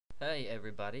Hey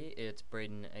everybody, it's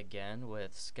Braden again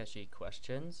with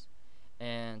SketchyQuestions,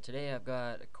 and today I've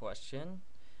got a question.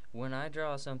 When I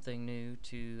draw something new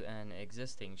to an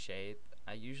existing shape,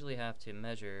 I usually have to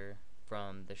measure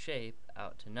from the shape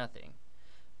out to nothing,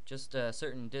 just a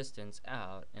certain distance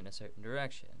out in a certain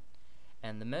direction,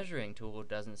 and the measuring tool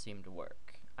doesn't seem to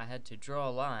work. I had to draw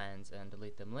lines and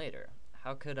delete them later.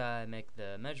 How could I make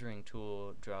the measuring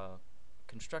tool draw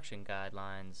construction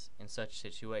guidelines in such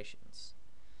situations?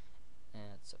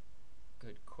 That's a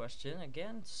good question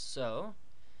again. So,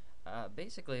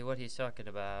 basically what he's talking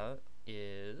about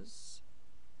is,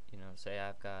 say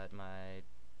I've got my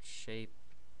shape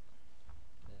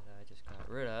that I just got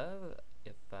rid of.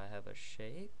 If I have a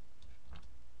shape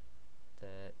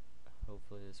that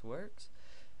hopefully this works,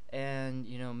 and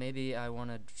maybe I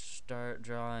want to start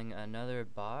drawing another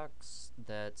box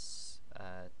that's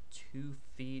 2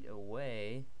 feet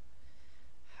away.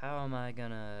 How am I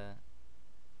gonna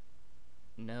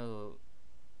know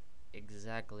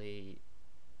exactly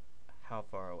how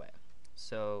far away?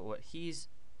 So his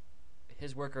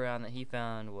workaround that he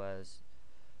found was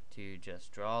to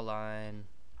just draw a line,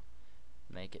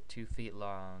 make it 2 feet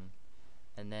long,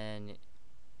 and then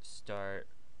start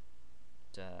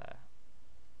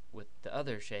with the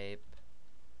other shape,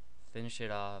 finish it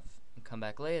off, and come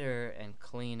back later and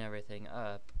clean everything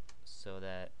up so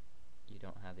that you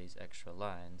don't have these extra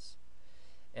lines.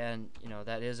 And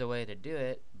that is a way to do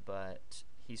it, but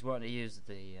he's wanting to use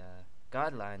the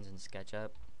guidelines in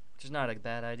SketchUp, which is not a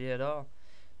bad idea at all.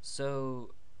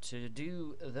 So to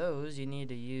do those, you need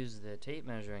to use the tape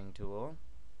measuring tool,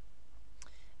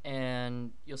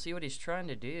 and you'll see what he's trying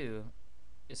to do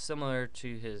is similar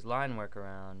to his line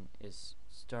workaround. Is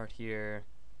start here,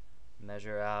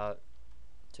 measure out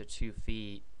to 2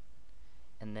 feet,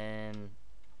 and then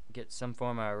get some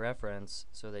form of reference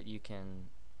so that you can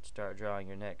start drawing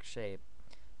your next shape.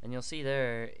 And you'll see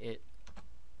there,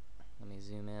 let me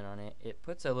zoom in on it, it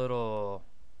puts a little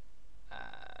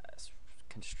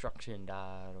construction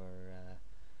dot or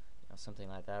something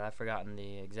like that. I've forgotten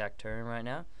the exact term right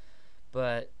now,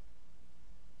 but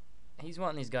he's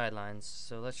wanting these guidelines,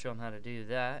 so let's show him how to do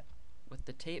that. With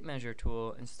the tape measure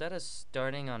tool, instead of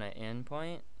starting on an end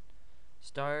point,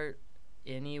 start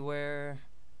anywhere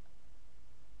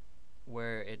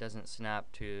where it doesn't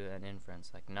snap to an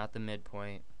inference, like not the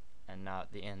midpoint and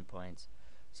not the end points.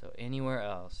 So anywhere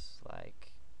else,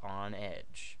 like on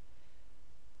edge.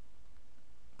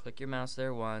 Click your mouse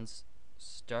there once,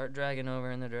 start dragging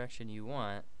over in the direction you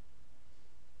want,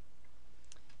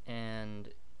 and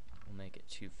we'll make it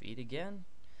 2 feet again.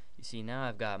 You see, now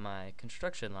I've got my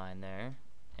construction line there,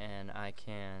 and I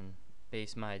can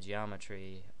base my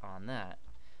geometry on that.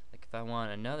 Like if I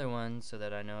want another one so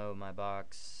that I know my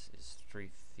box is 3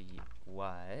 feet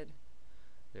wide,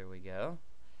 there we go.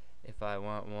 If I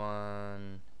want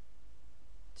one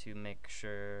to make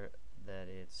sure that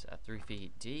it's 3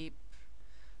 feet deep,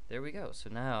 there we go. So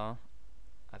now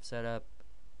I've set up,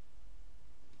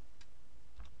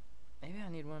 maybe I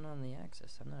need one on the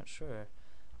axis, I'm not sure.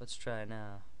 Let's try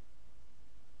now.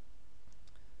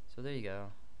 So there you go,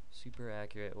 super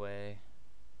accurate way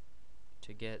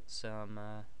to get some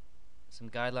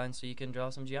guidelines so you can draw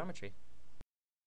some geometry.